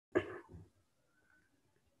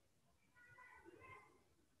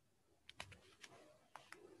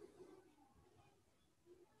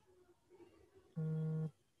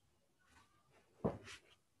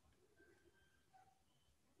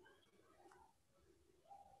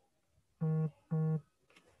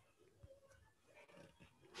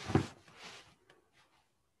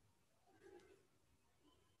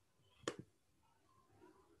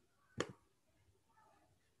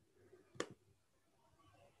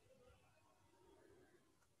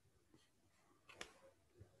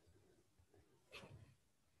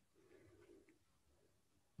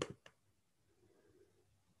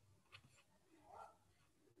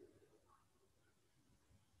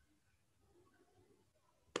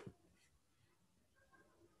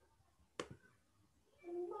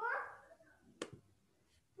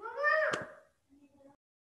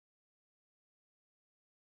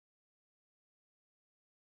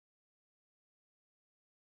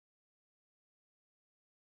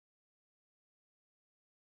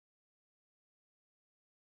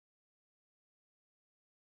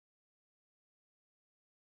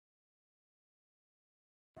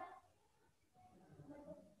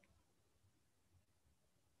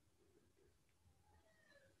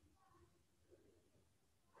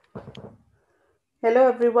Hello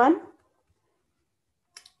everyone,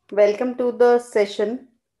 welcome to the session.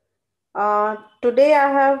 Today I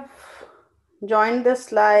have joined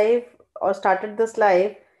this live or started this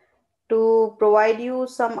live to provide you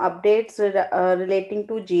some updates relating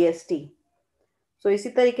to GST. So इसी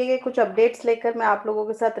तरीके के कुछ updates लेकर मैं आप लोगों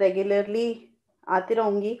के साथ रेगुलरली आती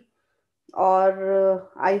रहूँगी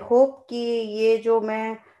और आई होप कि ये जो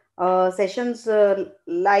मैं सेशंस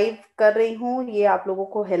लाइव कर रही हूँ ये आप लोगों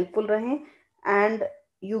को हेल्पफुल रहें and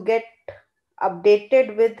you get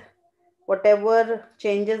updated with whatever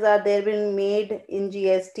changes are there been made in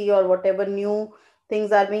GST or whatever new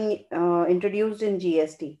things are being introduced in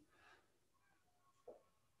GST.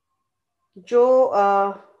 जो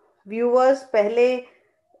व्यूअर्स पहले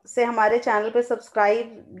से हमारे चैनल पे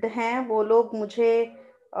सब्सक्राइब्ड हैं वो लोग मुझे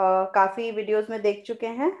काफ़ी वीडियोस में देख चुके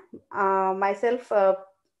हैं. Myself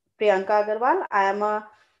Priyanka Agarwal, I am a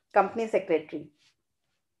company secretary.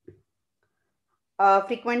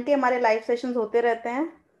 Frequently हमारे लाइव सेशंस होते रहते हैं.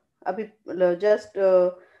 अभी जस्ट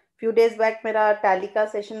फ्यू डेज बैक मेरा टैली का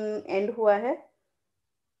सेशन एंड हुआ है,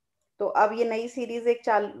 तो अब ये नई सीरीज एक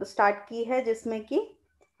स्टार्ट की है जिसमें कि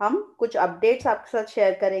हम कुछ अपडेट्स आपके साथ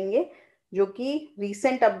शेयर करेंगे जो कि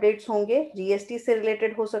रीसेंट अपडेट्स होंगे. जीएसटी से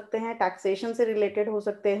रिलेटेड हो सकते हैं, टैक्सेशन से रिलेटेड हो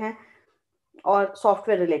सकते हैं और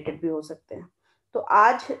सॉफ्टवेयर रिलेटेड भी हो सकते हैं. तो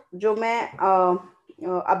आज जो मैं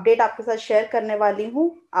अपडेट आपके साथ शेयर करने वाली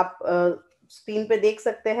हूँ आप स्क्रीन पे देख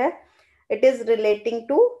सकते हैं. It is relating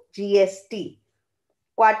to GST,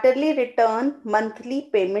 quarterly return monthly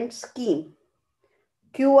payment scheme,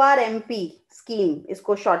 QRMP scheme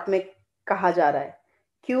इसको शॉर्ट में कहा जा रहा है.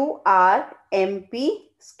 QRMP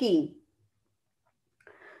scheme.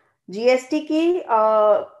 जीएसटी की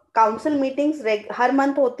काउंसिल मीटिंग्स हर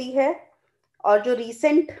मंथ होती है और जो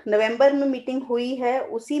रीसेंट नवंबर में मीटिंग हुई है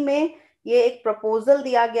उसी में ये एक प्रपोजल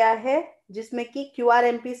दिया गया है जिसमें कि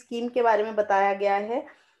QRMP स्कीम के बारे में बताया गया है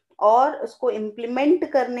और उसको इम्प्लीमेंट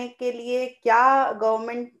करने के लिए क्या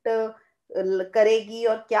गवर्नमेंट करेगी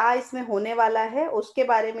और क्या इसमें होने वाला है उसके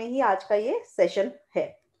बारे में ही आज का ये सेशन है.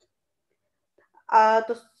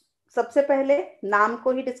 तो सबसे पहले नाम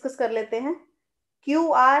को ही डिस्कस कर लेते हैं.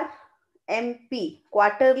 QRMP,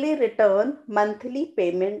 quarterly return monthly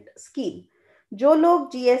payment scheme. जो लोग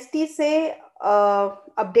जीएसटी से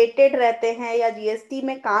अपडेटेड रहते हैं या जीएसटी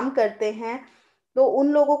में काम करते हैं तो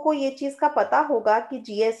उन लोगों को ये चीज का पता होगा कि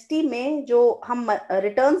जीएसटी में जो हम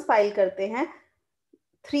रिटर्न्स फाइल करते हैं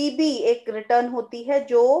 3B एक रिटर्न होती है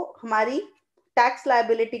जो हमारी टैक्स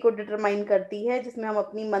लायबिलिटी को डिटरमाइन करती है, जिसमें हम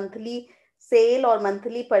अपनी मंथली सेल और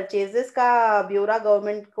मंथली परचेजेस का ब्यौरा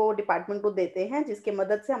गवर्नमेंट को डिपार्टमेंट को देते हैं, जिसके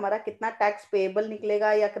मदद से हमारा कितना टैक्स पेएबल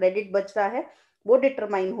निकलेगा या क्रेडिट बच रहा है वो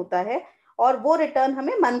डिटरमाइन होता है और वो रिटर्न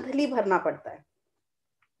हमें मंथली भरना पड़ता है.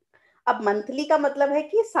 अब मंथली का मतलब है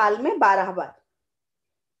कि साल में 12 बार.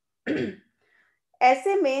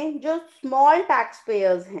 ऐसे में जो स्मॉल टैक्स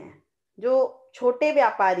पेयर्स हैं, जो छोटे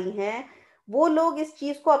व्यापारी हैं, वो लोग इस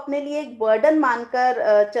चीज को अपने लिए एक बर्डन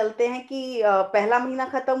मानकर चलते हैं कि पहला महीना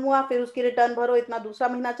खत्म हुआ फिर उसकी रिटर्न भरो, इतना दूसरा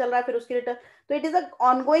महीना चल रहा है फिर उसकी रिटर्न. तो it is a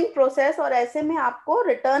ongoing process और ऐसे में आपको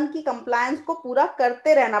रिटर्न की कंप्लायंस को पूरा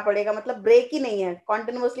करते रहना पड़ेगा. मतलब ब्रेक ही नहीं है,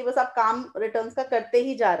 कॉन्टिन्यूसली बस आप काम रिटर्न का करते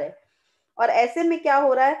ही जा रहे हैं. और ऐसे में क्या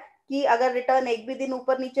हो रहा है कि अगर रिटर्न एक भी दिन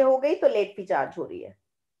ऊपर नीचे हो गई तो लेट फी चार्ज हो रही है.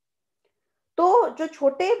 तो जो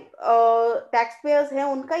छोटे टैक्स पेयर्स हैं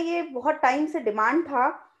उनका ये बहुत टाइम से डिमांड था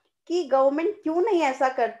कि गवर्नमेंट क्यों नहीं ऐसा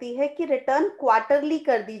करती है कि रिटर्न क्वार्टरली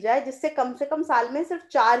कर दी जाए, जिससे कम से कम साल में सिर्फ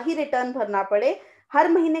 4 ही रिटर्न भरना पड़े, हर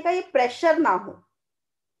महीने का ये प्रेशर ना हो.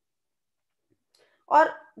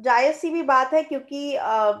 और जायज सी भी बात है क्योंकि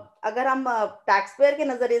अगर हम टैक्स पेयर के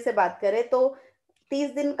नजरिए से बात करें तो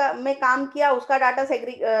 30 दिन का में काम किया, उसका डाटा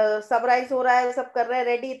सबराइज हो रहा है, सब कर रहा है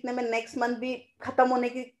रेडी, इतने में नेक्स्ट मंथ भी खत्म होने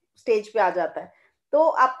की स्टेज पे आ जाता है, तो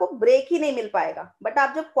आपको ब्रेक ही नहीं मिल पाएगा. बट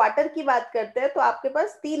आप जब क्वार्टर की बात करते हैं तो आपके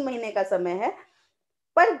पास 3 महीने का समय है.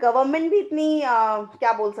 पर गवर्नमेंट भी इतनी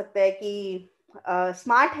क्या बोल सकते हैं कि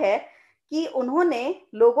स्मार्ट है कि उन्होंने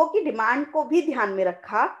लोगों की डिमांड को भी ध्यान में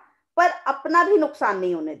रखा पर अपना भी नुकसान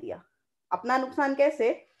नहीं होने दिया. अपना नुकसान कैसे?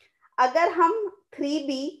 अगर हम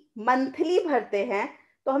 3B मंथली भरते हैं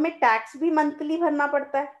तो हमें टैक्स भी मंथली भरना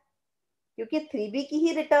पड़ता है क्योंकि 3B की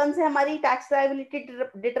ही रिटर्न से हमारी टैक्स लायबिलिटी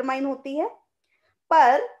डिटरमाइन होती है.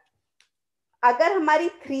 पर अगर हमारी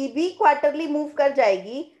 3B क्वार्टरली मूव कर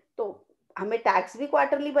जाएगी तो हमें टैक्स भी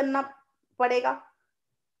क्वार्टरली बनना पड़ेगा.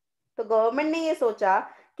 तो गवर्नमेंट ने ये सोचा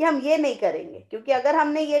कि हम ये नहीं करेंगे, क्योंकि अगर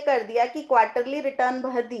हमने ये कर दिया कि क्वार्टरली रिटर्न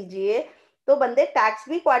भर दीजिए तो बंदे टैक्स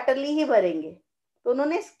भी क्वार्टरली ही भरेंगे. तो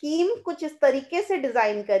उन्होंने स्कीम कुछ इस तरीके से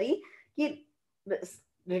डिजाइन करी कि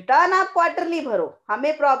रिटर्न आप क्वार्टरली भरो,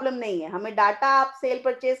 हमें प्रॉब्लम नहीं है, हमें डाटा आप सेल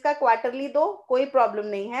परचेज का क्वार्टरली दो, कोई प्रॉब्लम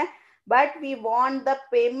नहीं है, but we want the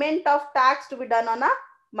payment of tax to be done on a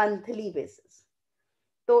monthly basis.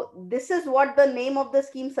 तो this is what the name of the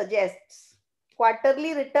scheme suggests,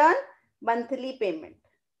 quarterly return, monthly payment.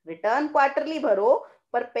 Return quarterly भरो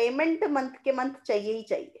पर payment month के month चाहिए ही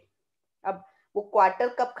चाहिए. अब वो quarter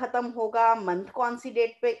कब खत्म होगा, मंथ कौन सी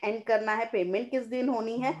डेट पे एंड करना है, पेमेंट किस दिन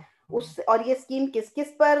होनी है, उस और ये स्कीम किस किस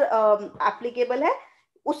पर एप्लीकेबल है,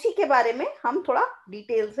 उसी के बारे में हम थोड़ा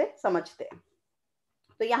डिटेल से समझते हैं.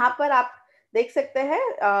 तो यहाँ पर आप देख सकते हैं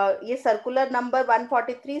ये सर्कुलर नंबर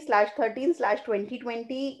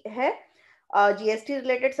 143/13/2020 है, जीएसटी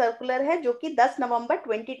रिलेटेड सर्कुलर है, जो कि 10 नवंबर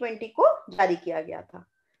 2020 को जारी किया गया था.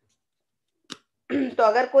 तो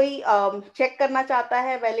अगर कोई चेक करना चाहता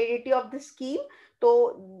है वैलिडिटी ऑफ दिस स्कीम,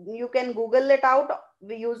 तो you can Google it out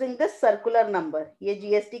using this circular number. ये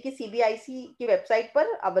जीएसटी की सीबीआईसी की वेबसाइट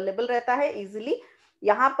पर अवेलेबल रहता है इजीली.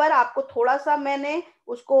 यहाँ पर आपको थोड़ा सा मैंने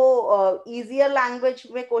उसको इजियर लैंग्वेज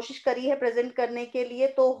में कोशिश करी है प्रेजेंट करने के लिए,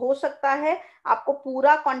 तो हो सकता है आपको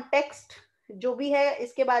पूरा कॉन्टेक्स्ट जो भी है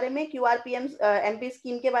इसके बारे में, क्यूआरपीएम एमपी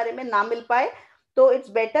स्कीम के बारे में ना मिल पाए. तो इट्स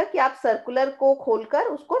बेटर कि आप सर्कुलर को खोलकर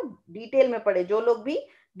उसको डिटेल में पढ़े, जो लोग भी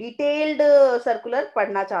डिटेल्ड सर्कुलर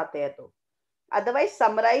पढ़ना चाहते हैं. तो अदरवाइज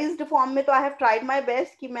समराइज्ड फॉर्म में तो I have tried my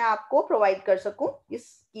best कि मैं आपको प्रोवाइड कर सकूं इस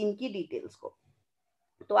स्कीम की डिटेल्स को.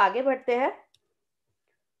 तो आगे बढ़ते हैं.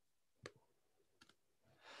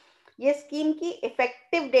 ये स्कीम की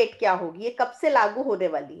इफेक्टिव डेट क्या होगी, ये कब से लागू होने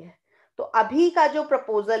वाली है. तो अभी का जो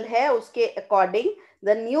प्रपोजल है उसके according the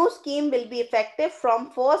new scheme will be effective from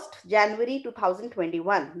 1 January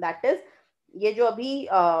 2021. That is ये जो अभी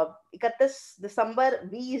 31 दिसंबर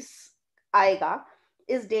 20 आएगा,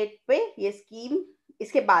 इस डेट पे ये स्कीम,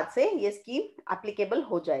 इसके बाद से ये स्कीम एप्लीकेबल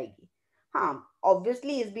हो जाएगी. हाँ,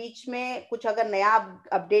 ऑब्वियसली इस बीच में कुछ अगर नया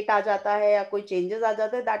अपडेट आ जाता है या कोई चेंजेस आ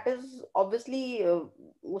जाते हैं, दैट इज ऑब्वियसली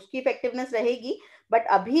उसकी इफेक्टिवनेस रहेगी. बट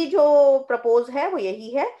अभी जो प्रपोज है वो यही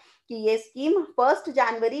है कि ये स्कीम 1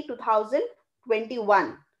 जनवरी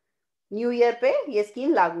 2021 न्यू ईयर पे ये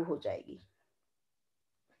स्कीम लागू हो जाएगी.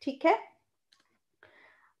 ठीक है.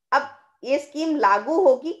 अब ये स्कीम लागू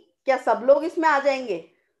होगी, क्या सब लोग इसमें आ जाएंगे?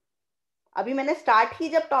 अभी मैंने स्टार्ट ही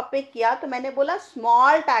जब टॉपिक किया तो मैंने बोला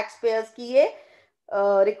स्मॉल टैक्स पेयर्स की ये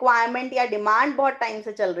रिक्वायरमेंट या डिमांड बहुत टाइम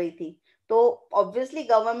से चल रही थी. तो ऑब्वियसली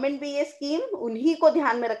गवर्नमेंट भी ये स्कीम उन्हीं को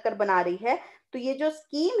ध्यान में रखकर बना रही है. तो ये जो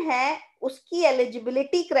स्कीम है उसकी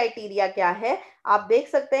एलिजिबिलिटी क्राइटेरिया क्या है, आप देख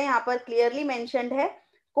सकते हैं यहाँ पर क्लियरली मेंशन्ड है.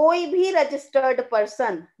 कोई भी रजिस्टर्ड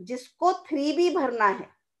पर्सन जिसको 3B भरना है.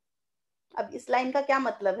 अब इस लाइन का क्या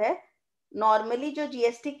मतलब है, नॉर्मली जो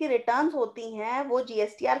जीएसटी की रिटर्न्स होती हैं वो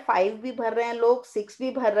जीएसटीआर 5 भी भर रहे हैं लोग, 6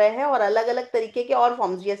 भी भर रहे हैं, और अलग अलग तरीके के और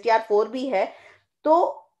फॉर्म्स, जीएसटीआर 4 भी है.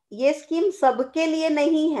 तो ये स्कीम सबके लिए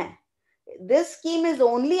नहीं है. This scheme is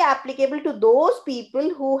only applicable to those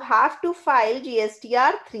people who have to file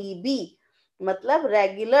GSTR 3B, मतलब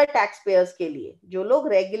रेगुलर टैक्स पेयर्स के लिए, जो लोग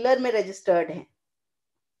रेगुलर में रजिस्टर्ड हैं.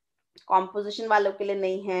 कॉम्पोजिशन वालों के लिए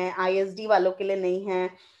नहीं है, आईएसडी वालों के लिए नहीं है,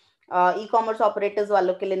 ई कॉमर्स ऑपरेटर्स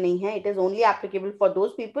वालों के लिए नहीं है. It is only applicable for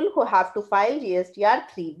those people who have to file GSTR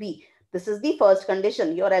 3B. This is the first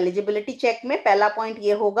condition. Your eligibility check में पहला पॉइंट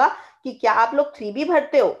ये होगा कि क्या आप लोग 3B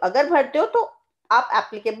भरते हो. अगर भरते हो तो आप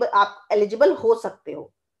एप्लीकेबल, आप एलिजिबल हो सकते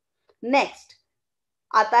हो. नेक्स्ट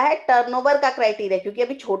आता है टर्नओवर का क्राइटेरिया, क्योंकि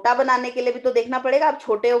अभी छोटा बनाने के लिए भी तो देखना पड़ेगा आप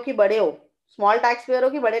छोटे हो कि बड़े हो, स्मॉल टैक्स पेयर हो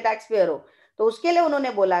कि बड़े टैक्स पेयर हो. तो उसके लिए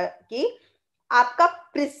उन्होंने बोला कि आपका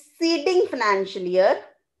प्रिसीडिंग फाइनेंशियल ईयर,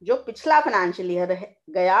 जो पिछला फाइनेंशियल ईयर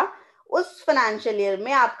गया, उस फाइनेंशियल ईयर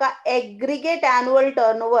में आपका aggregate annual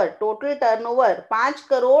turnover, total turnover 5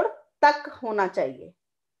 crore तक होना चाहिए.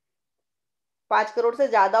 5 करोड़ से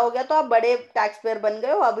ज्यादा हो गया तो आप बड़े टैक्स पेयर बन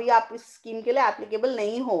गए हो, अभी आप इस स्कीम के लिए एप्लीकेबल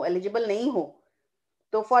नहीं हो, एलिजिबल नहीं हो.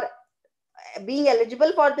 तो for being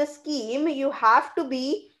eligible for this scheme you have to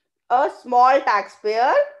be a small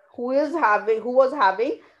taxpayer who was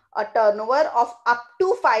having a turnover of up to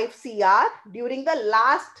 5 CR during the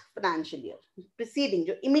last financial year preceding,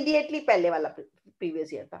 जो immediately पहले वाला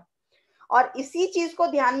previous year था. और इसी चीज को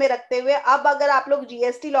ध्यान में रखते हुए अब अगर आप लोग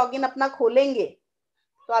जीएसटी लॉगिन अपना खोलेंगे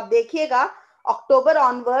तो आप देखिएगा अक्टूबर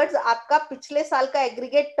ऑनवर्ड्स आपका पिछले साल का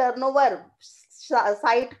एग्रीगेट टर्नओवर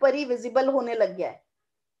साइट पर ही विजिबल होने लग गया है.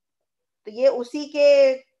 तो ये उसी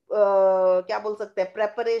के क्या बोल सकते हैं,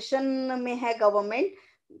 प्रेपरेशन में है गवर्नमेंट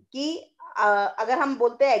कि अगर हम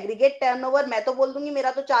बोलते हैं एग्रीगेट टर्नओवर, मैं तो बोल दूंगी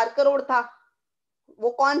मेरा तो 4 करोड़ था, वो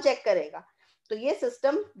कौन चेक करेगा. तो ये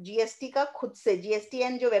सिस्टम जीएसटी का खुद से,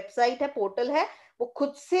 जीएसटीएन जो वेबसाइट है, पोर्टल है, वो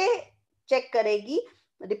खुद से चेक करेगी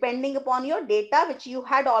depending upon your data which you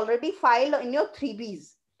had already filed in your 3Bs.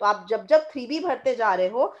 तो आप जब जब 3B भरते जा रहे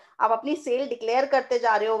हो, आप अपनी सेल डिक्लेयर करते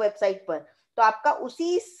जा रहे हो वेबसाइट पर, तो आपका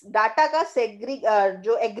उसी डाटा का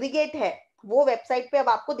जो एग्रीगेट है वो वेबसाइट पे अब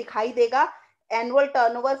आपको दिखाई देगा, एनुअल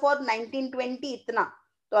टर्नओवर फॉर 1920 इतना।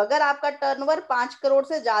 तो अगर आपका टर्नओवर 5 करोड़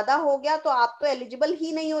से ज्यादा हो गया तो आप तो एलिजिबल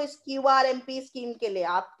ही नहीं हो इस QRMP स्कीम के लिए,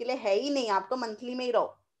 आपके लिए है ही नहीं, आप तो मंथली में ही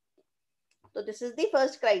रहो। तो this is the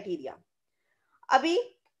first criteria. अभी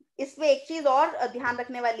इसमें एक चीज और ध्यान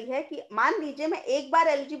रखने वाली है कि मान लीजिए मैं एक बार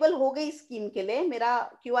एलिजिबल हो गई स्कीम के लिए,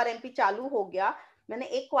 मेरा QRMP चालू हो गया, मैंने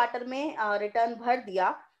एक क्वार्टर में रिटर्न भर दिया,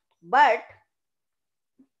 बट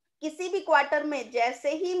किसी भी क्वार्टर में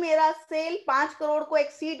जैसे ही मेरा सेल 5 करोड़ को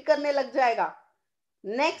एक्सीड करने लग जाएगा,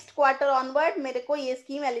 नेक्स्ट क्वार्टर ऑनवर्ड मेरे को ये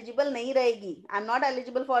स्कीम एलिजिबल नहीं रहेगी। I am not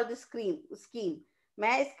eligible for this scheme,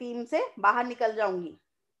 मैं इस स्कीम से बाहर निकल जाऊंगी।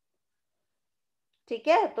 ठीक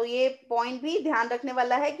है, तो ये पॉइंट भी ध्यान रखने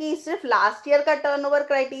वाला है कि सिर्फ लास्ट ईयर का टर्नओवर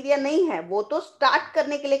क्राइटेरिया नहीं है, वो तो स्टार्ट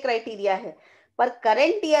करने के लिए क्राइटेरिया है, पर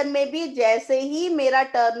करंट ईयर में भी जैसे ही मेरा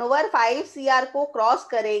टर्नओवर 5 CR को क्रॉस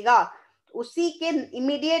करेगा, उसी के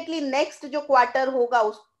इमीडिएटली नेक्स्ट जो क्वार्टर होगा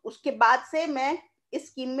उसके बाद से मैं इस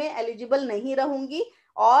स्कीम में एलिजिबल नहीं रहूंगी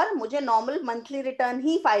और मुझे नॉर्मल मंथली रिटर्न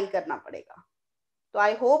ही फाइल करना पड़ेगा। तो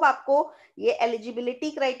आई होप आपको ये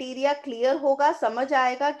एलिजिबिलिटी क्राइटेरिया क्लियर होगा, समझ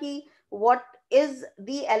आएगा कि what is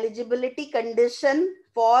the eligibility condition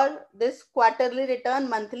for this quarterly return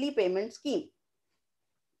monthly payment scheme.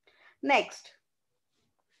 Next,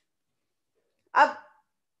 अब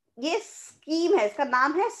ये स्कीम है, इसका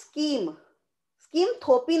नाम है स्कीम। स्कीम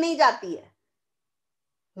थोपी नहीं जाती है,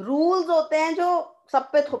 रूल्स होते हैं जो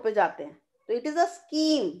सब पे थोपे जाते हैं। तो it is a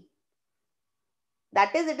scheme,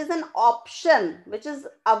 that is, it is an option which is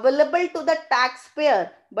available to the taxpayer,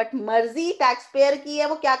 but मर्जी टैक्सपेयर की है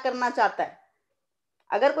वो क्या करना चाहता है।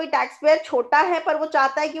 अगर कोई टैक्स पेयर छोटा है पर वो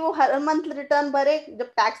चाहता है कि वो हर मंथ रिटर्न भरे, जब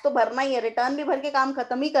टैक्स तो भरना ही है, रिटर्न भी भर के काम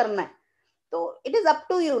खत्म ही करना है, तो it is up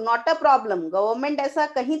to you, not a problem. Government ऐसा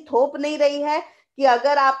कहीं थोप नहीं रही है कि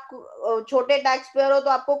अगर आप छोटे टैक्स पेयर हो तो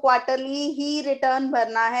आपको क्वार्टरली ही रिटर्न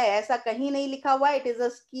भरना है, ऐसा कहीं नहीं लिखा हुआ है। It is a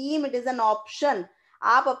scheme, it is an option,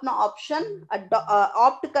 आप अपना ऑप्शन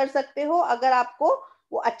ऑप्ट कर सकते हो अगर आपको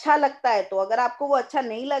वो अच्छा लगता है। तो अगर आपको वो अच्छा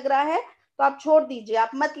नहीं लग रहा है तो आप छोड़ दीजिए,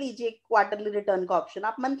 आप मत लीजिए क्वार्टरली रिटर्न का ऑप्शन,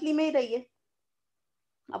 आप मंथली में ही रहिए।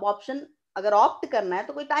 अब ऑप्शन अगर ऑप्ट करना है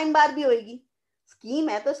तो कोई टाइम बार भी होगी, स्कीम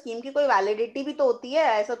है तो स्कीम की कोई वैलिडिटी भी तो होती है,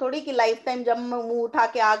 ऐसा थोड़ी कि लाइफ टाइम जब मुंह उठा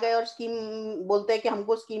के आ गए और स्कीम बोलते हैं कि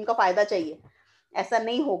हमको स्कीम का फायदा चाहिए, ऐसा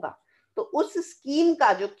नहीं होगा। तो उस स्कीम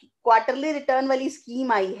का जो क्वार्टरली रिटर्न वाली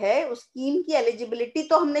स्कीम आई है, उस स्कीम की एलिजिबिलिटी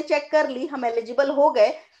तो हमने चेक कर ली, हम एलिजिबल हो गए।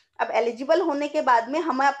 अब एलिजिबल होने के बाद में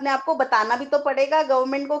हमें अपने आप को बताना भी तो पड़ेगा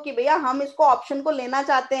गवर्नमेंट को कि भैया हम इसको ऑप्शन को लेना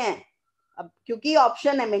चाहते हैं। अब क्योंकि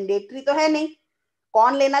ऑप्शन है, मैंडेटरी तो है नहीं,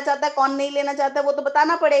 कौन लेना चाहता है कौन नहीं लेना चाहता है वो तो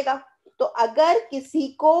बताना पड़ेगा। तो अगर किसी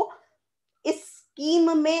को इस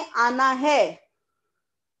स्कीम में आना है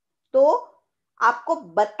तो आपको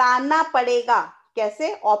बताना पड़ेगा,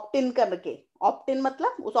 कैसे, ऑप्ट इन करके। ऑप्ट इन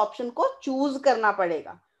मतलब उस ऑप्शन को चूज करना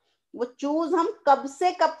पड़ेगा। वो चूज हम कब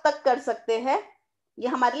से कब तक कर सकते हैं, ये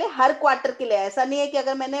हमारे लिए हर क्वार्टर के लिए, ऐसा नहीं है कि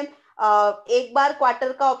अगर मैंने एक बार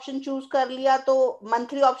क्वार्टर का ऑप्शन चूज कर लिया तो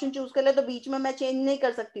मंथली ऑप्शन चूज कर लिया तो बीच में मैं चेंज नहीं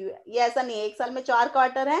कर सकती, ये ऐसा नहीं है। एक साल में 4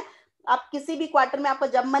 क्वार्टर हैं, आप किसी भी क्वार्टर में आपका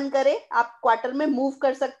जब मन करे आप क्वार्टर में मूव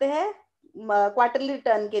कर सकते हैं क्वार्टरली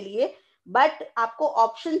रिटर्न के लिए। बट आपको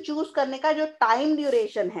ऑप्शन चूज करने का जो टाइम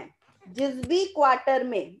ड्यूरेशन है, जिस भी क्वार्टर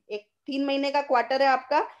में, एक 3 महीने का क्वार्टर है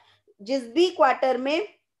आपका, जिस भी क्वार्टर में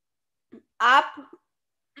आप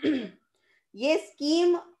ये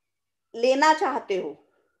स्कीम लेना चाहते हो,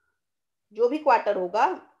 जो भी क्वार्टर होगा,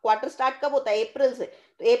 क्वार्टर स्टार्ट कब होता है, अप्रैल से,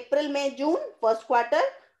 तो अप्रैल मई June first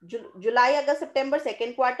quarter, July August September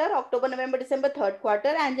second quarter, October November December third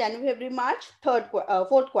quarter and January February March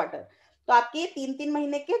fourth quarter. तो आपके 3-3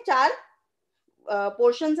 महीने के 4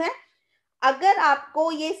 पोर्शंस हैं। अगर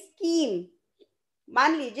आपको ये स्कीम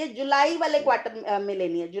मान लीजिए जुलाई वाले क्वार्टर में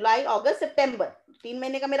लेनी है, जुलाई अगस्त सितंबर, 3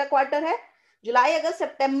 महीने का मेरा क्वार्टर है, जुलाई अगस्त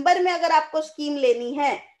सितंबर में अगर आपको स्कीम लेनी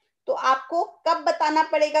है तो आपको कब बताना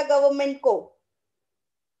पड़ेगा गवर्नमेंट को।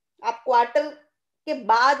 आप क्वार्टर के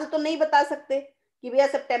बाद तो नहीं बता सकते कि भैया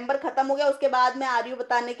सितंबर खत्म हो गया उसके बाद मैं आ रही हूँ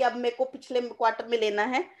बताने के अब मेरे को पिछले क्वार्टर में लेना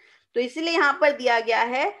है। तो इसलिए यहां पर दिया गया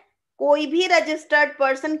है, कोई भी registered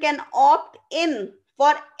person can opt in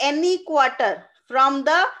for any quarter from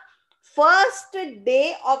the first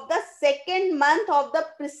day of the second month of the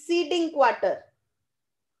preceding quarter.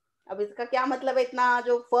 अब इसका क्या मतलब है इतना,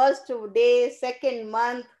 जो first day second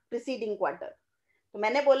month preceding quarter, तो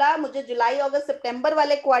मैंने बोला मुझे जुलाई अगस्त सितंबर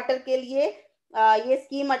वाले क्वार्टर के लिए ये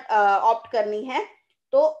स्कीम ऑप्ट करनी है।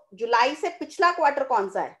 तो जुलाई से पिछला क्वार्टर कौन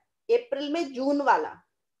सा है, अप्रैल में जून वाला,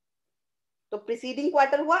 तो प्रीसीडिंग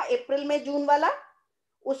क्वार्टर हुआ अप्रैल मई जून वाला,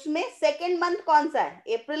 उसमें सेकेंड मंथ कौन सा है,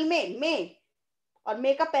 अप्रैल में मई, और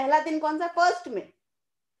मई का पहला दिन कौन सा, फर्स्ट में।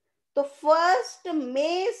 तो फर्स्ट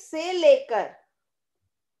मई से लेकर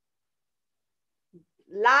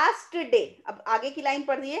लास्ट डे, अब आगे की लाइन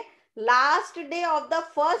पढ़ रही है, last day of the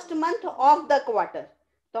first month of the quarter.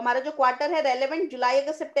 तो हमारा जो क्वार्टर है रेलेवेंट जुलाई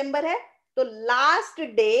अगस्त सितंबर है, तो last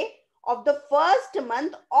day of the first month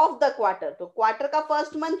of the quarter, तो क्वार्टर का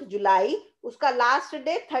फर्स्ट मंथ जुलाई, उसका लास्ट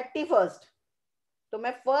डे 31st। तो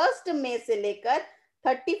मैं फर्स्ट मई से लेकर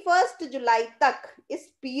 31st जुलाई तक इस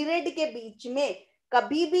पीरियड के बीच में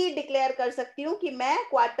कभी भी डिक्लेयर कर सकती हूं कि मैं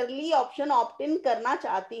क्वार्टरली ऑप्शन ऑप्ट इन करना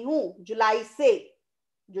चाहती हूं। जुलाई से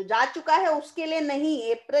जो जा चुका है उसके लिए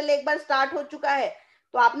नहीं, अप्रैल एक बार स्टार्ट हो चुका है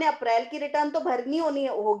तो आपने अप्रैल की रिटर्न तो भरनी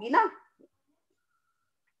होगी ना,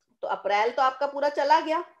 तो अप्रैल तो आपका पूरा चला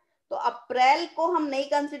गया, तो अप्रैल को हम नहीं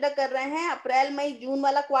कंसिडर कर रहे हैं। अप्रैल मई जून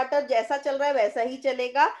वाला क्वार्टर जैसा चल रहा है वैसा ही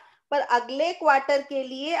चलेगा, पर अगले क्वार्टर के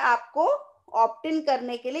लिए आपको ऑप्ट इन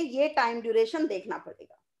करने के लिए ये टाइम ड्यूरेशन देखना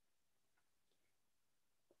पड़ेगा।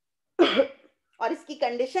 और इसकी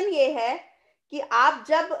कंडीशन ये है कि आप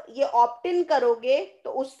जब ये ऑप्ट इन करोगे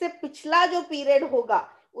तो उससे पिछला जो पीरियड होगा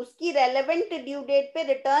उसकी रेलेवेंट ड्यू डेट पे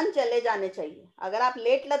रिटर्न चले जाने चाहिए। अगर आप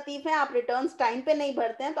लेट लतीफ हैं, आप रिटर्न्स टाइम पे नहीं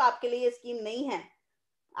भरते हैं, तो आपके लिए ये स्कीम नहीं है।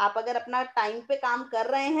 आप अगर अपना टाइम पे काम कर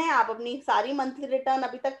रहे हैं, आप अपनी सारी मंथली रिटर्न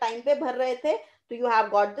अभी तक टाइम पे भर रहे थे, तो you have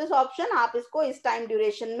got this option. आप इसको इस टाइम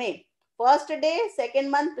ड्यूरेशन में first day second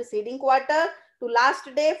month preceding quarter to last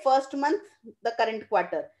day first month the current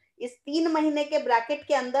quarter, इस 3 महीने के ब्रैकेट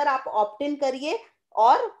के अंदर आप ऑप्ट इन करिए,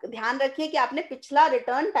 और ध्यान रखिए कि आपने पिछला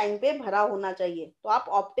रिटर्न टाइम पे भरा होना चाहिए, तो आप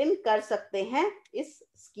ऑप्ट इन कर सकते हैं इस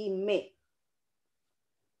स्कीम में।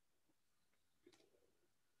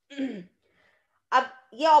 अब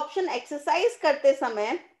ये ऑप्शन एक्सरसाइज करते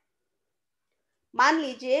समय मान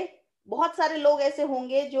लीजिए बहुत सारे लोग ऐसे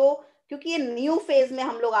होंगे जो, क्योंकि ये न्यू फेज में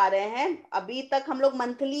हम लोग आ रहे हैं, अभी तक हम लोग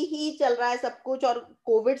मंथली ही चल रहा है सब कुछ, और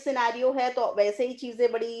कोविड सिनेरियो है तो वैसे ही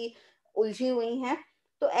चीजें बड़ी उलझी हुई हैं,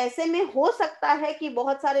 तो ऐसे में हो सकता है कि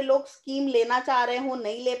बहुत सारे लोग स्कीम लेना चाह रहे हो,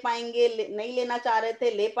 नहीं ले पाएंगे, नहीं लेना चाह रहे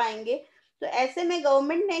थे ले पाएंगे। तो ऐसे में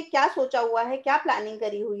गवर्नमेंट ने क्या सोचा हुआ है, क्या प्लानिंग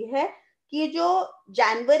करी हुई है कि जो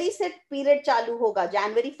जनवरी से पीरियड चालू होगा,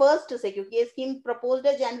 जनवरी 1 से, क्योंकि ये स्कीम प्रपोज्ड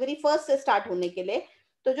है जनवरी 1 से स्टार्ट होने के लिए,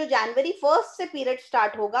 तो जो जनवरी 1 से पीरियड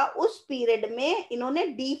स्टार्ट होगा उस पीरियड में इन्होंने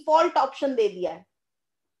डिफॉल्ट ऑप्शन दे दिया है।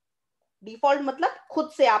 डिफॉल्ट मतलब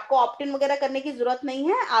खुद से आपको ऑप्ट इन वगैरह करने की जरूरत नहीं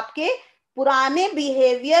है, आपके पुराने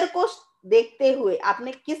बिहेवियर को देखते हुए,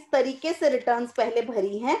 आपने किस तरीके से रिटर्न्स पहले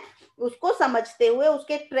भरी हैं उसको समझते हुए,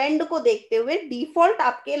 उसके ट्रेंड को देखते हुए डिफॉल्ट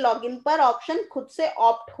आपके लॉगिन पर ऑप्शन खुद से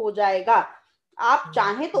ऑप्ट हो जाएगा। आप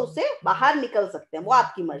चाहें तो उससे बाहर निकल सकते हैं, वो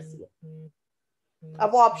आपकी मर्जी है।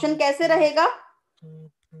 अब वो ऑप्शन कैसे रहेगा,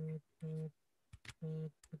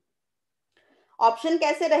 ऑप्शन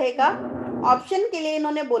कैसे रहेगा, ऑप्शन के लिए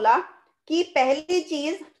इन्होंने बोला कि पहली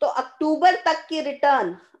चीज तो अक्टूबर तक की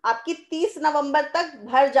रिटर्न आपकी 30 नवंबर तक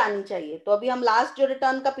भर जानी चाहिए। तो अभी हम लास्ट जो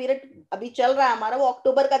रिटर्न का पीरियड अभी चल रहा है हमारा, वो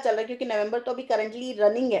अक्टूबर का चल रहा है, क्योंकि नवंबर तो अभी करंटली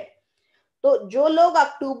रनिंग है। तो जो लोग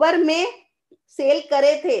अक्टूबर में सेल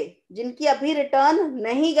करे थे, जिनकी अभी रिटर्न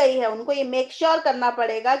नहीं गई है, उनको ये मेक श्योर करना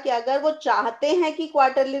पड़ेगा कि अगर वो चाहते हैं कि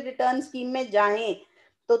क्वार्टरली रिटर्न स्कीम में जाएं,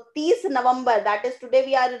 तो 30 November, that is today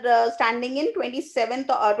we are standing in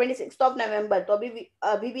 26th of November, तो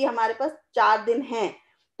अभी भी हमारे पास 4 दिन हैं,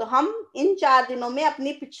 तो हम इन 4 दिनों में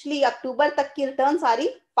अपनी पिछली अक्टूबर तक की रिटर्न सारी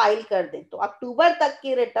फाइल कर दें। तो अक्टूबर तक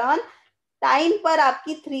की रिटर्न टाइम पर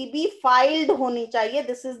आपकी 3B फाइल्ड होनी चाहिए,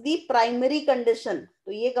 this is the primary condition.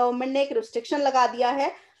 तो ये गवर्नमेंट ने एक रिस्ट्रिक्शन लगा दिया है,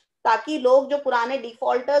 ताकि लोग जो पुराने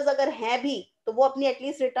डिफॉल्टर्स अगर हैं भी, तो वो अपनी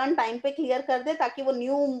एटलीस्ट रिटर्न टाइम पे क्लियर कर दे, ताकि वो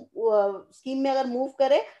न्यू स्कीम में अगर मूव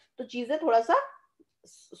करे तो चीजें थोड़ा सा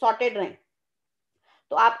सॉर्टेड रहें।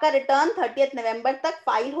 तो आपका रिटर्न 30 नवंबर तक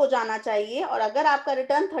फाइल हो जाना चाहिए, और अगर आपका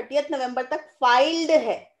रिटर्न 30 नवंबर तक फाइल्ड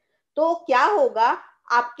है तो क्या होगा,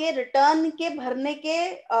 आपके रिटर्न के भरने के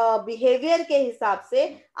बिहेवियर के हिसाब से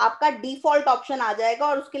आपका डिफॉल्ट ऑप्शन आ जाएगा,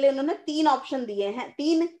 और उसके लिए उन्होंने 3 ऑप्शन दिए हैं,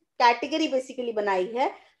 3 कैटेगरी बेसिकली बनाई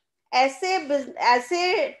है। ऐसे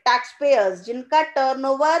टैक्स पेयर्स जिनका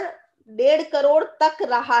टर्नओवर 1.5 करोड़ तक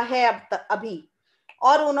रहा है अभी,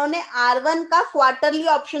 और उन्होंने R1 का क्वार्टरली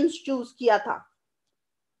ऑप्शन चूज किया था।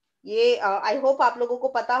 ये आई होप आप लोगों को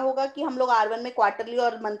पता होगा कि हम लोग R1 में क्वार्टरली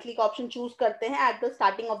और मंथली का ऑप्शन चूज करते हैं at the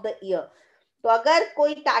starting of the year. तो अगर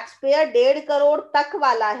कोई टैक्स पेयर 1.5 करोड़ तक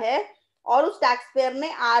वाला है और उस टैक्स पेयर ने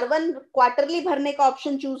R1 क्वार्टरली भरने का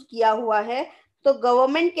ऑप्शन चूज किया हुआ है, तो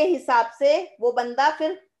गवर्नमेंट के हिसाब से वो बंदा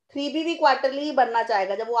फिर 3B भी क्वार्टरली ही भरना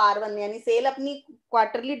चाहेगा। जब वो R1 यानी सेल अपनी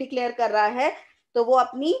क्वार्टरली डिक्लेयर कर रहा है, तो वो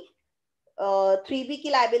अपनी 3B की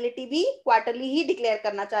लाइबिलिटी भी क्वार्टरली ही डिक्लेयर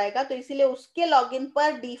करना चाहेगा, तो इसीलिए उसके लॉगिन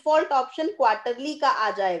पर डिफॉल्ट ऑप्शन क्वार्टरली का आ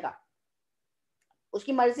जाएगा।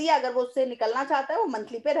 उसकी मर्जी है, अगर वो उससे निकलना चाहता है वो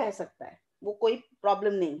मंथली पे रह सकता है, वो कोई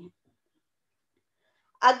प्रॉब्लम नहीं है।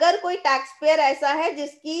 अगर कोई टैक्स पेयर ऐसा है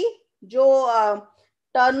जिसकी जो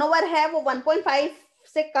टर्नओवर है वो 1.5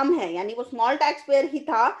 से कम है, यानी वो स्मॉल टैक्स पेयर ही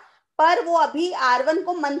था पर वो अभी R1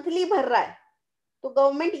 को मंथली भर रहा है, तो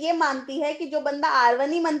गवर्नमेंट ये मानती है कि जो बंदा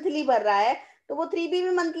R1 ही मंथली भर रहा है तो वो 3B भी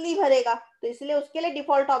मंथली भरेगा, तो इसलिए उसके लिए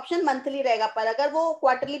डिफॉल्ट ऑप्शन मंथली रहेगा। पर अगर वो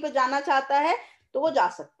क्वार्टरली पे जाना चाहता है तो वो जा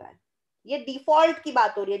सकता है। ये डिफॉल्ट की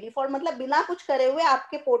बात हो रही है। डिफॉल्ट मतलब बिना कुछ करे हुए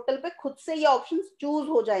आपके पोर्टल पे खुद से ये ऑप्शन चूज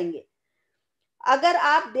हो जाएंगे। अगर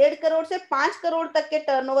आप 1.5 करोड़ से 5 करोड़ तक के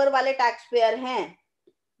टर्नओवर वाले टैक्स पेयर हैं,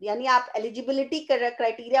 यानी आप एलिजिबिलिटी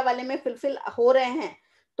क्राइटेरिया वाले में फुलफिल हो रहे हैं,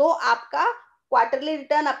 तो आपका क्वार्टरली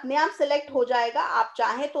रिटर्न अपने आप सिलेक्ट हो जाएगा। आप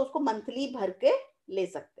चाहें तो उसको मंथली भर के ले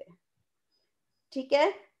सकते हैं। ठीक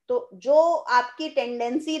है, तो जो आपकी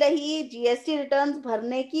टेंडेंसी रही जीएसटी रिटर्न्स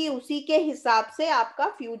भरने की, उसी के हिसाब से आपका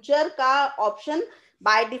फ्यूचर का ऑप्शन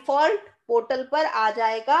बाय डिफॉल्ट पोर्टल पर आ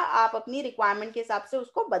जाएगा। आप अपनी रिक्वायरमेंट के हिसाब से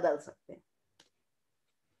उसको बदल सकते हैं।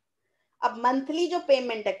 अब मंथली जो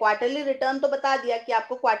पेमेंट है, क्वार्टरली रिटर्न तो बता दिया कि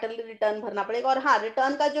आपको क्वार्टरली रिटर्न भरना पड़ेगा, और हाँ,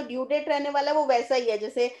 रिटर्न का जो ड्यू डेट रहने वाला है वो वैसा ही है,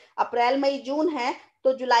 जैसे अप्रैल मई जून है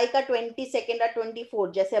तो जुलाई का 22 या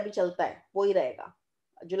 24 जैसे अभी चलता है वो ही रहेगा।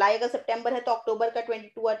 जुलाई अगर सितंबर है तो अक्टूबर का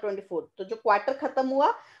 22 और 24, तो जो क्वार्टर खत्म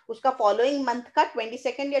हुआ उसका फॉलोइंग मंथ का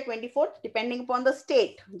 22 या 24, डिपेंडिंग अपॉन द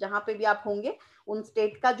स्टेट, जहां पे भी आप होंगे उन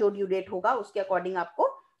स्टेट का जो ड्यू डेट होगा उसके अकॉर्डिंग आपको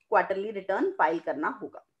क्वार्टरली रिटर्न फाइल करना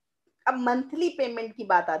होगा। अब मंथली पेमेंट की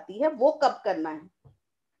बात आती है, वो कब करना है।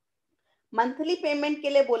 मंथली पेमेंट के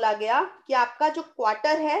लिए बोला गया कि आपका जो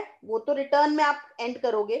क्वार्टर है वो तो रिटर्न में आप एंड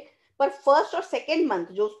करोगे, पर फर्स्ट और सेकेंड मंथ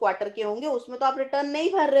जो उस क्वार्टर के होंगे उसमें तो आप रिटर्न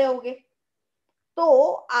नहीं भर रहे होगे,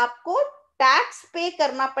 तो आपको टैक्स पे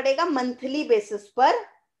करना पड़ेगा मंथली बेसिस पर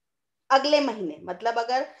अगले महीने। मतलब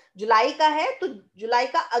अगर जुलाई का है तो जुलाई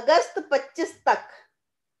का अगस्त 25 तक,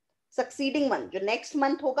 सक्सीडिंग मंथ जो नेक्स्ट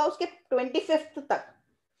मंथ होगा उसके 25 तक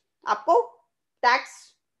आपको टैक्स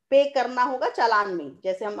पे करना होगा चालान में,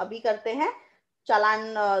 जैसे हम अभी करते हैं चालान,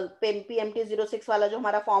 PMT 06 वाला जो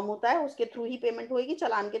हमारा फॉर्म होता है उसके थ्रू ही पेमेंट होगी,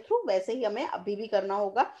 चालान के थ्रू, वैसे ही हमें अभी भी करना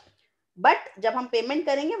होगा। बट जब हम पेमेंट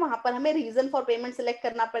करेंगे वहां पर हमें रीजन फॉर पेमेंट सिलेक्ट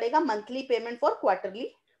करना पड़ेगा, monthly payment for quarterly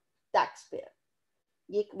tax payer,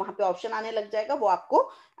 ये वहां पे ऑप्शन आने लग जाएगा, वो आपको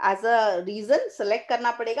एज अ रीजन सिलेक्ट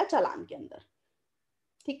करना पड़ेगा चालान के अंदर।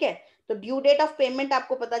 ठीक है, तो ड्यू डेट ऑफ पेमेंट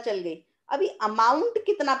आपको पता चल गई। अभी अमाउंट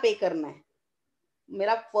कितना पे करना है।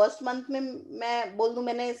 मेरा फर्स्ट मंथ में मैं बोल दूं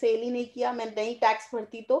मैंने सेल ही नहीं किया, मैं नहीं टैक्स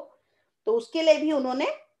भरती, तो उसके लिए भी उन्होंने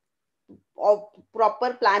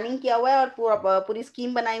प्रॉपर प्लानिंग किया हुआ है और पूरी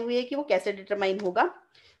स्कीम बनाई हुई है कि वो कैसे डिटरमाइन होगा।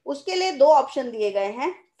 उसके लिए दो ऑप्शन दिए गए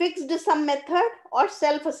हैं, फिक्स्ड सम मेथड और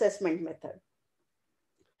सेल्फ असेसमेंट मेथड।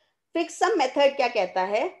 फिक्स सम मेथड क्या कहता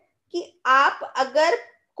है कि आप अगर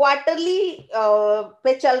क्वार्टरली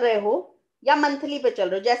पे चल रहे हो या मंथली पे चल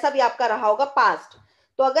रहे हो, जैसा भी आपका रहा होगा पास्ट,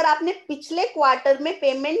 तो अगर आपने पिछले क्वार्टर में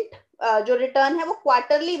पेमेंट जो रिटर्न है वो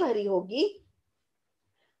क्वार्टरली भरी होगी,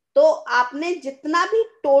 तो आपने जितना भी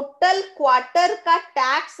टोटल क्वार्टर का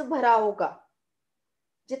टैक्स भरा होगा,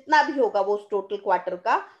 जितना भी होगा वो उस टोटल क्वार्टर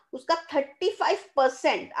का, उसका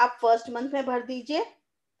 35% आप फर्स्ट मंथ में भर दीजिए,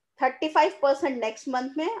 35% नेक्स्ट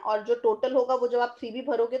मंथ में, और जो टोटल होगा वो जब आप 3B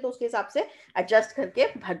भरोगे तो उसके हिसाब से एडजस्ट करके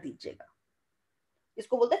भर दीजिएगा।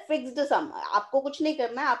 इसको बोलते हैं फिक्स्ड सम। आपको कुछ नहीं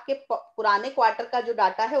करना है, आपके पुराने क्वार्टर का जो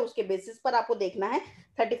डाटा है उसके बेसिस पर आपको देखना है,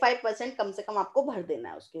 35% कम से कम आपको भर देना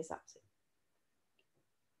है उसके हिसाब से।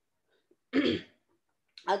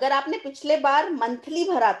 अगर आपने पिछले बार मंथली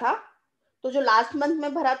भरा था तो जो लास्ट मंथ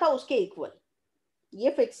में भरा था उसके इक्वल, ये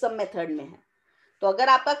फिक्स सम मेथड में है। तो अगर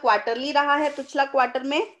आपका क्वार्टरली रहा है पिछला क्वार्टर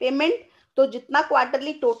में पेमेंट, तो जितना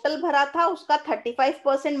क्वार्टरली टोटल भरा था उसका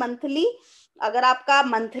 35% मंथली, अगर आपका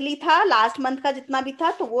मंथली था लास्ट मंथ का जितना भी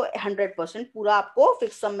था तो वो 100% पूरा आपको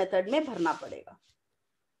फिक्स सम मेथड में भरना पड़ेगा।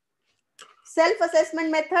 सेल्फ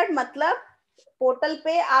असेसमेंट मेथड मतलब पोर्टल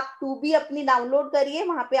पे आप 2B अपनी डाउनलोड करिए,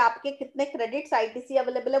 वहां पे आपके कितने क्रेडिट्स ITC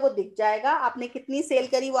अवेलेबल है वो दिख जाएगा, आपने कितनी सेल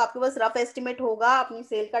करी वो आपके पास रफ एस्टिमेट होगा, अपनी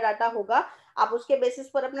सेल का डाटा होगा, आप उसके बेसिस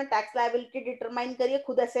पर अपना टैक्स लायबिलिटी डिटरमाइन करिए,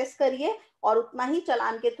 खुद असेस करिए और उतना ही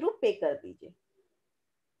चालान के थ्रू पे कर दीजिए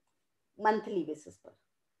मंथली बेसिस पर।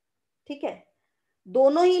 ठीक है,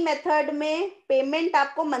 दोनों ही मेथड में पेमेंट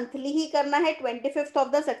आपको मंथली ही करना है, 25th of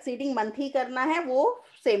the succeeding month ही करना है, वो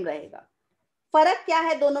सेम रहेगा। फर्क क्या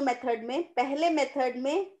है दोनों मेथड में, पहले मेथड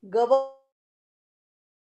में गवर्नमेंट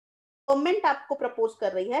आपको प्रपोज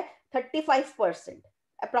कर रही है 35%,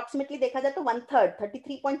 अप्रोक्सीमेटली देखा जाए तो 1/3,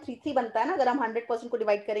 33.33 बनता है ना, अगर हम 100% को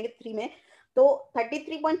डिवाइड करेंगे 3 में, तो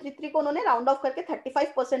 33.33 को उन्होंने राउंड ऑफ करके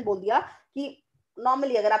 35% बोल दिया कि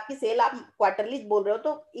नॉर्मली अगर आपकी सेल आप क्वार्टरली बोल रहे हो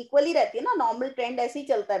तो इक्वली रहती है ना, नॉर्मल ट्रेंड ऐसे ही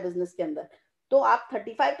चलता है बिजनेस के अंदर। तो आप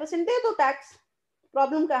 35% दे दो टैक्स,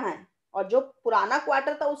 प्रॉब्लम कहाँ है? और जो पुराना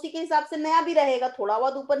क्वार्टर था उसी के हिसाब से नया भी रहेगा, थोड़ा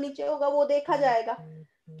बहुत ऊपर नीचे होगा वो देखा जाएगा,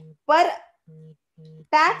 पर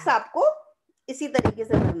टैक्स आपको इसी तरीके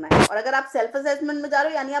से भरना है। और अगर आप सेल्फ असेसमेंट में जा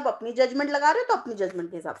रहे हो यानी आप अपनी जजमेंट लगा रहे हो तो अपनी जजमेंट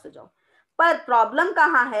के हिसाब से जाओ। पर प्रॉब्लम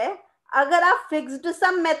कहाँ है, अगर आप फिक्स्ड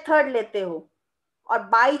सम मेथड लेते हो और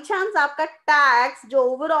बाई चांस आपका टैक्स जो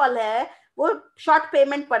ओवरऑल है वो शॉर्ट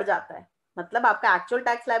पेमेंट पड़ जाता है, मतलब आपका एक्चुअल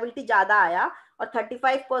टैक्स लायबिलिटी ज्यादा आया और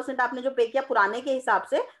 35% आपने जो पे किया पुराने के हिसाब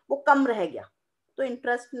से वो कम रह गया, तो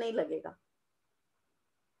इंटरेस्ट नहीं लगेगा।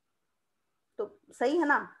 तो सही है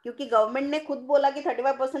ना, क्योंकि गवर्नमेंट ने खुद बोला कि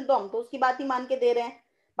 35%, तो हम तो उसकी बात ही मान के दे रहे हैं।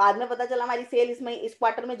 बाद में पता चला हमारी सेल इसमें इस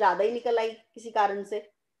क्वार्टर में ज्यादा ही निकल आई किसी कारण से,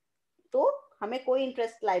 तो हमें कोई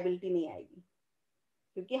इंटरेस्ट लायबिलिटी नहीं आएगी,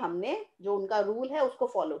 क्योंकि हमने जो उनका रूल है उसको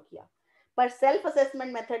फॉलो किया। पर सेल्फ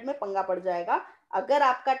असेसमेंट मेथड में पंगा पड़ जाएगा, अगर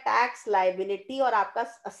आपका टैक्स लायबिलिटी और आपका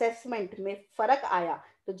असेसमेंट में फर्क आया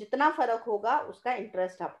तो जितना फर्क होगा उसका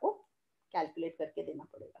इंटरेस्ट आपको कैलकुलेट करके देना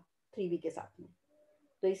पड़ेगा 3B के साथ में।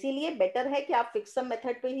 तो इसीलिए बेटर है कि आप फिक्स सम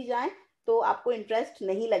मेथड पे ही जाएं, तो आपको इंटरेस्ट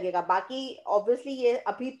नहीं लगेगा। बाकी ऑब्वियसली ये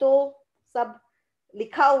अभी तो सब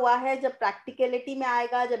लिखा हुआ है, जब प्रैक्टिकलिटी में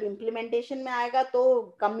आएगा, जब इम्प्लीमेंटेशन में आएगा तो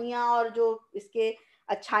कमियां और जो इसके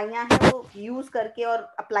अच्छाइयां हैं वो यूज करके और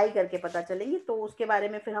अप्लाई करके पता चलेंगी, तो उसके बारे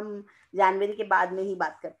में फिर हम जनवरी के बाद में ही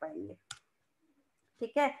बात कर पाएंगे।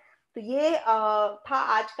 ठीक है, तो ये था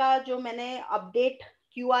आज का जो मैंने अपडेट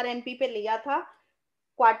QRMP पे लिया था।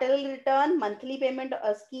 Quarterly return monthly payment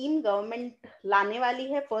scheme government लाने वाली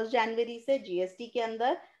है 1 जनवरी से GST के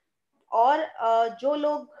अंदर। और जो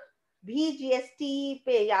लोग भी GST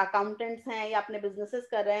पे या अकाउंटेंट्स हैं या अपने बिजनेसेस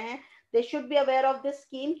कर रहे हैं, they should be aware of this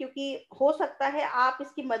scheme, क्योंकि हो सकता है आप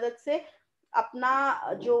इसकी मदद से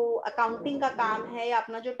अपना जो अकाउंटिंग का काम है या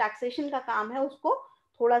अपना जो टैक्सेशन का काम है उसको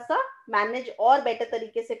थोड़ा सा मैनेज और बेटर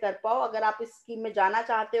तरीके से कर पाओ। अगर आप इस स्कीम में जाना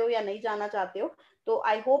चाहते हो या नहीं जाना चाहते हो, तो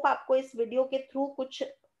आई होप आपको इस वीडियो के थ्रू कुछ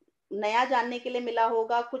नया जानने के लिए मिला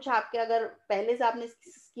होगा। कुछ आपके अगर पहले से आपने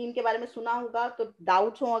स्कीम के बारे में सुना होगा तो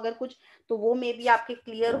डाउट्स हो अगर कुछ, तो वो मे बी आपके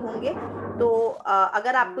क्लियर होंगे। तो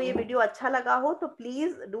अगर आपको ये वीडियो अच्छा लगा हो तो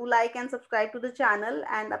please do like and subscribe to the channel,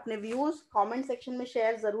 and अपने व्यूज कमेंट सेक्शन में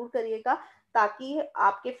शेयर जरूर करिएगा, ताकि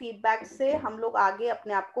आपके फीडबैक से हम लोग आगे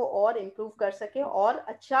अपने आप को और इम्प्रूव कर सके और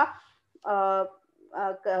अच्छा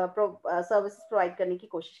सर्विस प्रोवाइड करने की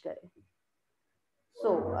कोशिश करें।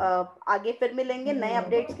 सो आगे फिर मिलेंगे नए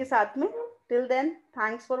अपडेट्स के साथ में। Till then,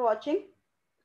 thanks for watching.